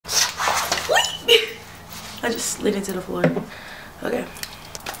I just slid into the floor. Okay.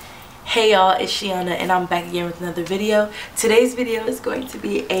 Hey y'all, it's Shiana and I'm back again with another video. Today's video is going to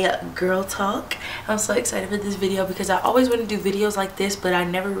be a girl talk. I'm so excited for this video because I always want to do videos like this, but I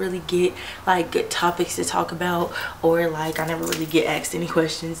never really get like good topics to talk about, or like I never really get asked any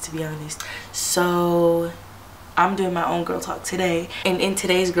questions, to be honest. So I'm doing my own girl talk today, and in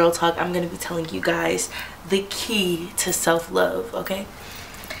today's girl talk I'm going to be telling you guys the key to self-love. Okay,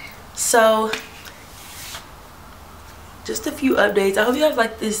 so just a few updates. I hope you have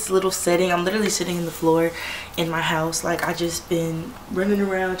like this little setting. I'm literally sitting in the floor in my house. Like I just been running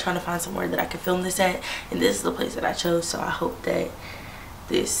around trying to find somewhere that I can film this at, and this is the place that I chose, so I hope that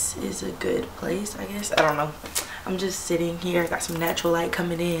this is a good place, I guess. I don't know. I'm just sitting here. I got some natural light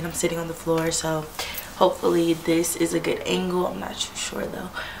coming in. I'm sitting on the floor, so hopefully this is a good angle. I'm not too sure though.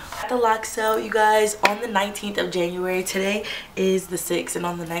 At the lock sale, you guys, on the 19th of January. Today is the 6th, and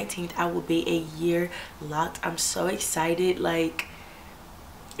on the 19th I will be a year locked. I'm so excited. Like,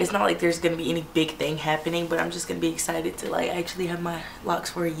 it's not like there's gonna be any big thing happening, but I'm just gonna be excited to like actually have my locks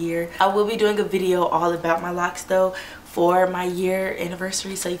for a year. I will be doing a video all about my locks though for my year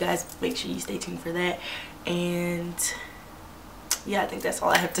anniversary, so you guys make sure you stay tuned for that. And yeah, I think that's all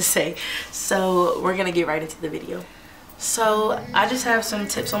I have to say, so we're gonna get right into the video. So I just have some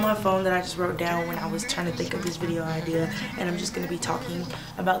tips on my phone that I just wrote down when I was trying to think of this video idea, and I'm just going to be talking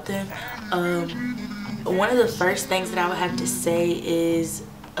about them. One of the first things that I would have to say is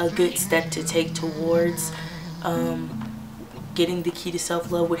a good step to take towards getting the key to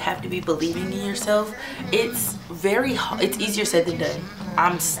self-love would have to be believing in yourself. It's very hard. It's easier said than done.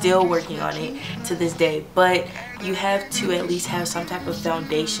 I'm still working on it to this day, but you have to at least have some type of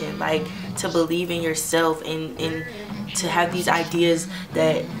foundation, like to believe in yourself and to have these ideas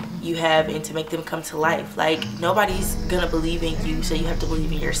that you have and to make them come to life. Like, nobody's gonna believe in you, so you have to believe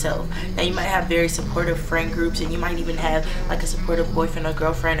in yourself. Now, you might have very supportive friend groups, and you might even have like a supportive boyfriend or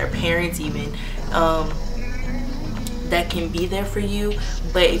girlfriend or parents even that can be there for you.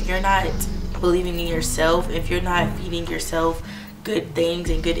 But if you're not believing in yourself, if you're not feeding yourself good things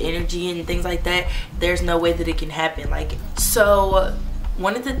and good energy and things like that, there's no way that it can happen. Like, so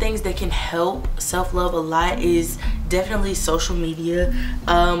one of the things that can help self-love a lot is definitely social media.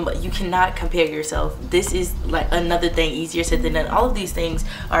 You cannot compare yourself. This is like another thing, easier said than done. All of these things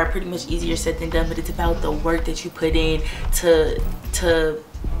are pretty much easier said than done, but it's about the work that you put in to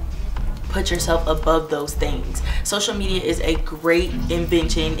put yourself above those things. Social media is a great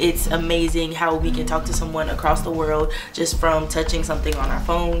invention. It's amazing how we can talk to someone across the world just from touching something on our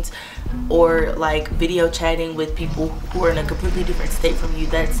phones, or like video chatting with people who are in a completely different state from you.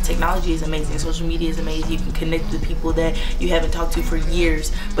 Technology is amazing. Social media is amazing. You can connect with people that you haven't talked to for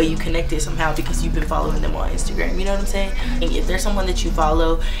years, but you connected somehow because you've been following them on Instagram. You know what I'm saying? And if there's someone that you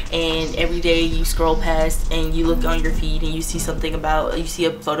follow and every day you scroll past and you look on your feed and you see something about, you see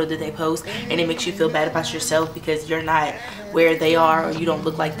a photo that they post and it makes you feel bad about yourself because you're not where they are, or you don't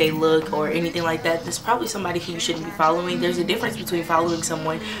look like they look, or anything like that, there's probably somebody who you shouldn't be following. There's a difference between following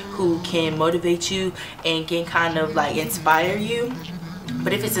someone who can motivate you and can kind of like inspire you,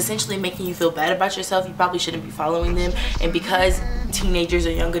 but if it's essentially making you feel bad about yourself, you probably shouldn't be following them. And because teenagers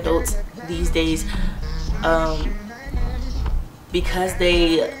or young adults these days, because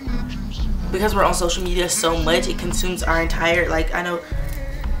we're on social media so much, it consumes our entire, like, I don't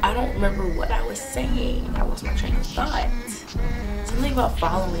remember what I was saying. I lost my train of thought. Something about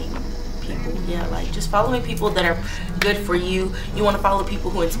following people. Yeah, like just following people that are good for you. You want to follow people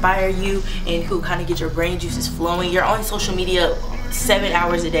who inspire you and who kind of get your brain juices flowing. You're on social media 7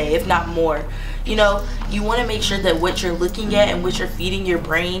 hours a day, if not more. You know, you want to make sure that what you're looking at and what you're feeding your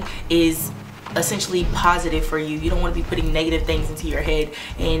brain is essentially positive for you. You don't want to be putting negative things into your head,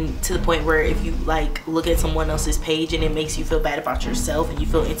 and to the point where if you like look at someone else's page and it makes you feel bad about yourself and you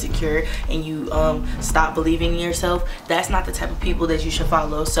feel insecure and you stop believing in yourself, that's not the type of people that you should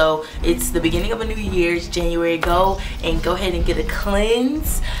follow. So it's the beginning of a new year. It's January. Go ahead and get a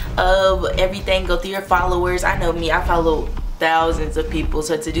cleanse of everything. Go through your followers. I know me, I follow thousands of people,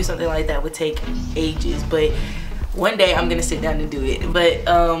 so to do something like that would take ages, but one day I'm gonna sit down and do it. But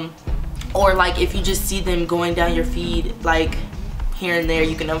or like if you just see them going down your feed like here and there,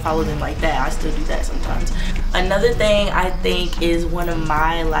 you can unfollow them like that. I still do that sometimes. Another thing I think is one of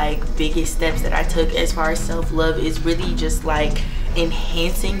my like biggest steps that I took as far as self-love is really just like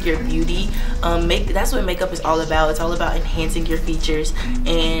enhancing your beauty. That's what makeup is all about. It's all about enhancing your features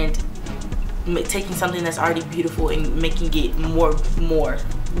and taking something that's already beautiful and making it more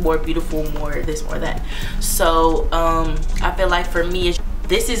beautiful, more this, more that. So I feel like for me,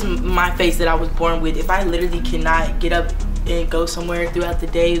 this is my face that I was born with. If I literally cannot get up and go somewhere throughout the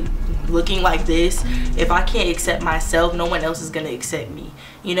day looking like this, if I can't accept myself, no one else is gonna accept me,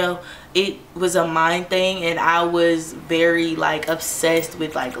 you know. It was a mind thing, and I was very like obsessed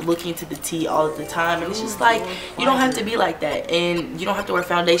with like looking to the T all the time, and it's just like, you don't have to be like that, and you don't have to wear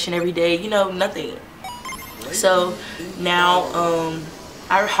foundation every day, you know, nothing. So now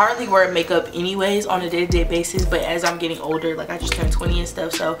I hardly wear makeup anyways on a day-to-day basis, but as I'm getting older, like I just turned 20 and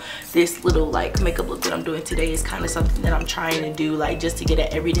stuff, so this little like makeup look that I'm doing today is kind of something that I'm trying to do, like just to get an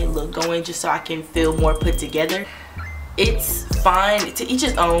everyday look going, just so I can feel more put together. It's fine, to each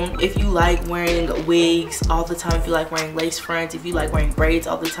his own. If you like wearing wigs all the time, if you like wearing lace fronts, if you like wearing braids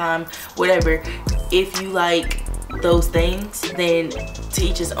all the time, whatever, if you like those things, then to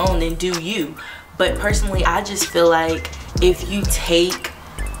each his own, then do you. But personally, I just feel like if you take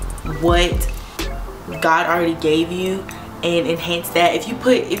what God already gave you and enhance that, if you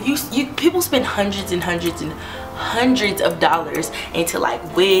people spend hundreds and hundreds and hundreds of dollars into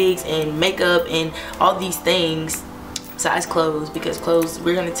like wigs and makeup and all these things, besides clothes, because clothes,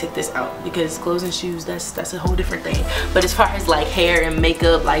 we're gonna take this out, because clothes and shoes, that's a whole different thing. But as far as like hair and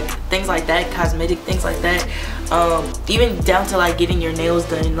makeup, like things like that, cosmetic things like that, even down to like getting your nails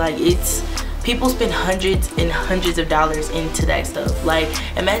done, like it's, people spend hundreds and hundreds of dollars into that stuff. Like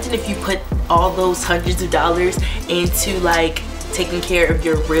imagine if you put all those hundreds of dollars into like taking care of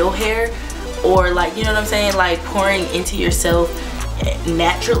your real hair, or like, you know what I'm saying, like pouring into yourself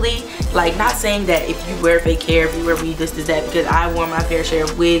naturally. Like, not saying that if you wear fake hair, if you wear weave, this, that, because I wore my fair share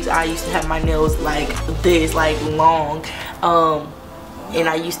of wigs. I used to have my nails like this, like long, and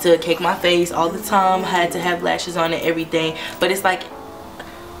I used to cake my face all the time, had to have lashes on and everything. But it's like,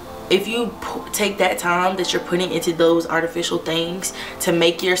 if you take that time that you're putting into those artificial things to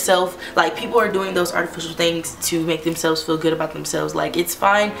make yourself, like, people are doing those artificial things to make themselves feel good about themselves. Like, it's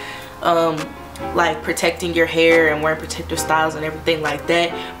fine, like protecting your hair and wearing protective styles and everything like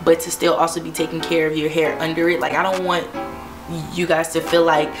that, but to still also be taking care of your hair under it. Like, I don't want you guys to feel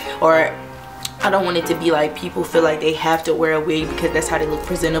like, or I don't want it to be like people feel like they have to wear a wig because that's how they look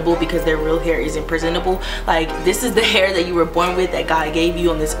presentable, because their real hair isn't presentable. Like, this is the hair that you were born with, that God gave you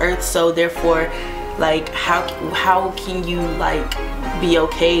on this earth. So therefore, like, how can you like be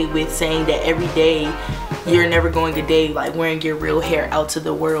okay with saying that every day you're never going a day like wearing your real hair out to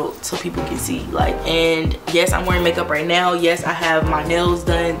the world so people can see? Like, and yes, I'm wearing makeup right now, yes, I have my nails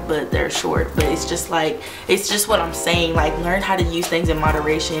done, but they're short. But it's just like, it's just what I'm saying, like, learn how to use things in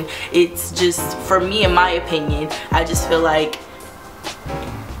moderation. It's just, for me, in my opinion, I just feel like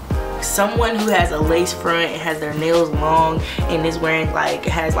someone who has a lace front and has their nails long and is wearing like,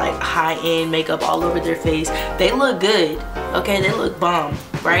 has like high-end makeup all over their face, they look good, okay, they look bomb,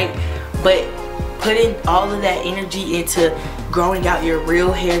 right? But putting all of that energy into growing out your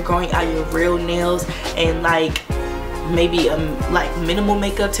real hair, growing out your real nails, and like maybe like minimal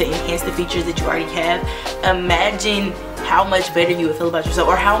makeup to enhance the features that you already have, imagine how much better you would feel about yourself,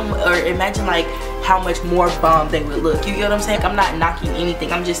 or imagine like how much more bomb they would look. You get what I'm saying? I'm not knocking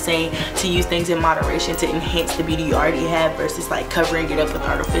anything, I'm just saying to use things in moderation to enhance the beauty you already have, versus like covering it up with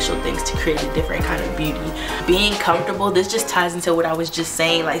artificial things to create a different kind of beauty. Being comfortable, this just ties into what I was just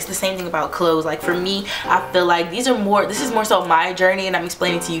saying. Like, it's the same thing about clothes. Like, for me, I feel like this is more so my journey, and I'm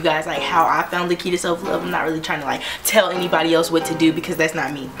explaining to you guys like how I found the key to self-love. I'm not really trying to like tell anybody else what to do, because that's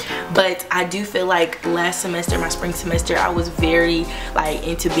not me. But I do feel like last semester, my spring semester, I was very like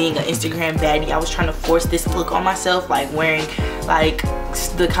into being an Instagram baddie. I was trying to force this look on myself, like wearing like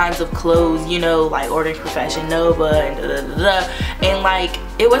the kinds of clothes, you know, like ordering Fashion Nova and and like,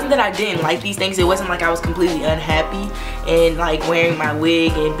 it wasn't that I didn't like these things, it wasn't like I was completely unhappy and like wearing my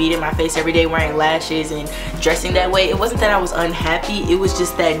wig and beating my face every day, wearing lashes and dressing that way. It wasn't that I was unhappy, it was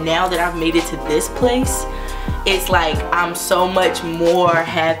just that now that I've made it to this place, it's like I'm so much more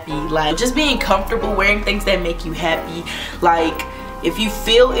happy. Like, just being comfortable wearing things that make you happy. Like, if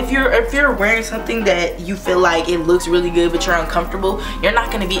you're wearing something that you feel like it looks really good but you're uncomfortable, you're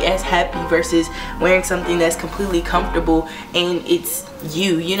not going to be as happy versus wearing something that's completely comfortable and it's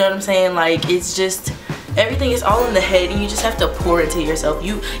you know what I'm saying? Like, it's just, everything is all in the head, and you just have to pour into yourself.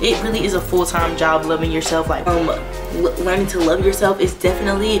 It really is a full-time job loving yourself. Like, learning to love yourself is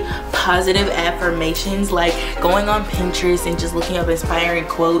definitely positive affirmations, like going on Pinterest and just looking up inspiring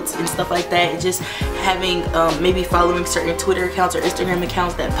quotes and stuff like that, and just having maybe following certain Twitter accounts or Instagram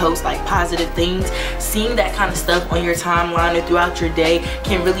accounts that post like positive things. Seeing that kind of stuff on your timeline or throughout your day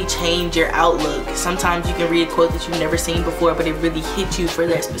can really change your outlook. Sometimes you can read a quote that you've never seen before, but it really hit you for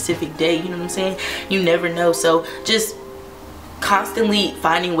that specific day, you know what I'm saying? You never know. So just constantly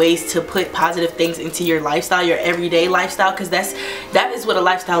finding ways to put positive things into your lifestyle, your everyday lifestyle, because that is what a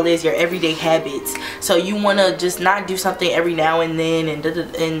lifestyle is, your everyday habits. So you want to just not do something every now and then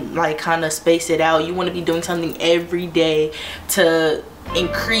and like kind of space it out. You want to be doing something every day to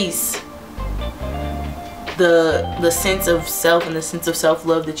increase the sense of self and the sense of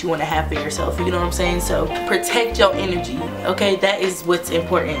self-love that you want to have for yourself. You know what I'm saying? So protect your energy, okay? That is what's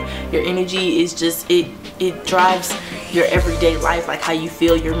important. Your energy is just, it drives your everyday life, like how you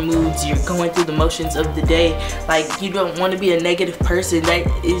feel, your moods, you're going through the motions of the day. Like, you don't want to be a negative person. That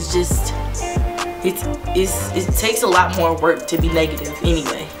is just, it takes a lot more work to be negative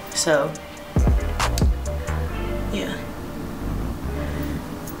anyway. So yeah.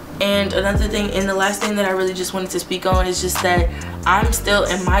 And another thing, and the last thing that I really just wanted to speak on is just that I'm still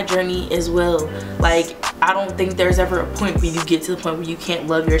in my journey as well. Like, I don't think there's ever a point where you get to the point where you can't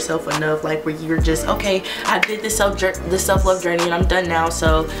love yourself enough, like where you're just, okay, I did this self-love journey and I'm done now.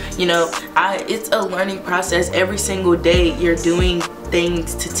 So, you know, it's a learning process. Every single day you're doing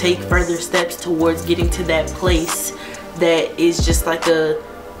things to take further steps towards getting to that place that is just like a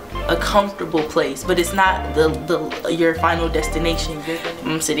comfortable place, but it's not your final destination.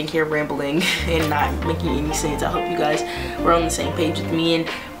 I'm sitting here rambling and not making any sense. I hope you guys were on the same page with me, and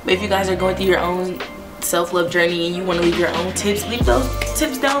if you guys are going through your own self-love journey and you want to leave your own tips, leave those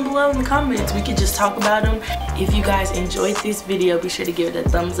tips down below in the comments. We could just talk about them. If you guys enjoyed this video, be sure to give it a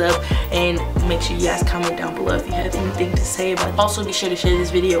thumbs up and make sure you guys comment down below if you have anything to say about it. Also, be sure to share this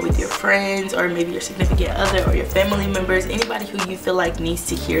video with your friends or maybe your significant other or your family members, anybody who you feel like needs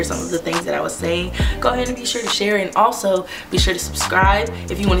to hear some of the things that I was saying. Go ahead and be sure to share, and also be sure to subscribe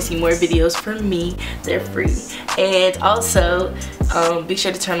if you want to see more videos from me. They're free. And also be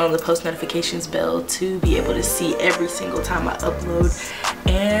sure to turn on the post notifications bell to be able to see every single time I upload.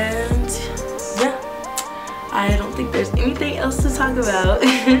 And yeah, I don't think there's anything else to talk about.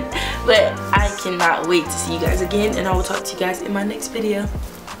 But I cannot wait to see you guys again, and I will talk to you guys in my next video.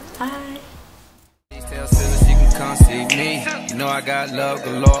 Bye. Come see me. You know I got love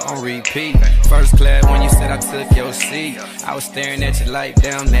galore on repeat. First class when you said I took your seat. I was staring at you like,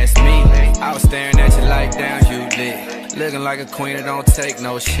 damn, that's me. I was staring at you like, damn, you lit. Looking like a queen that don't take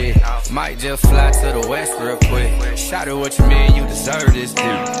no shit. Might just fly to the west real quick. Shout out what you mean, you deserve this,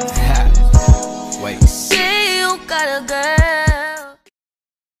 dude.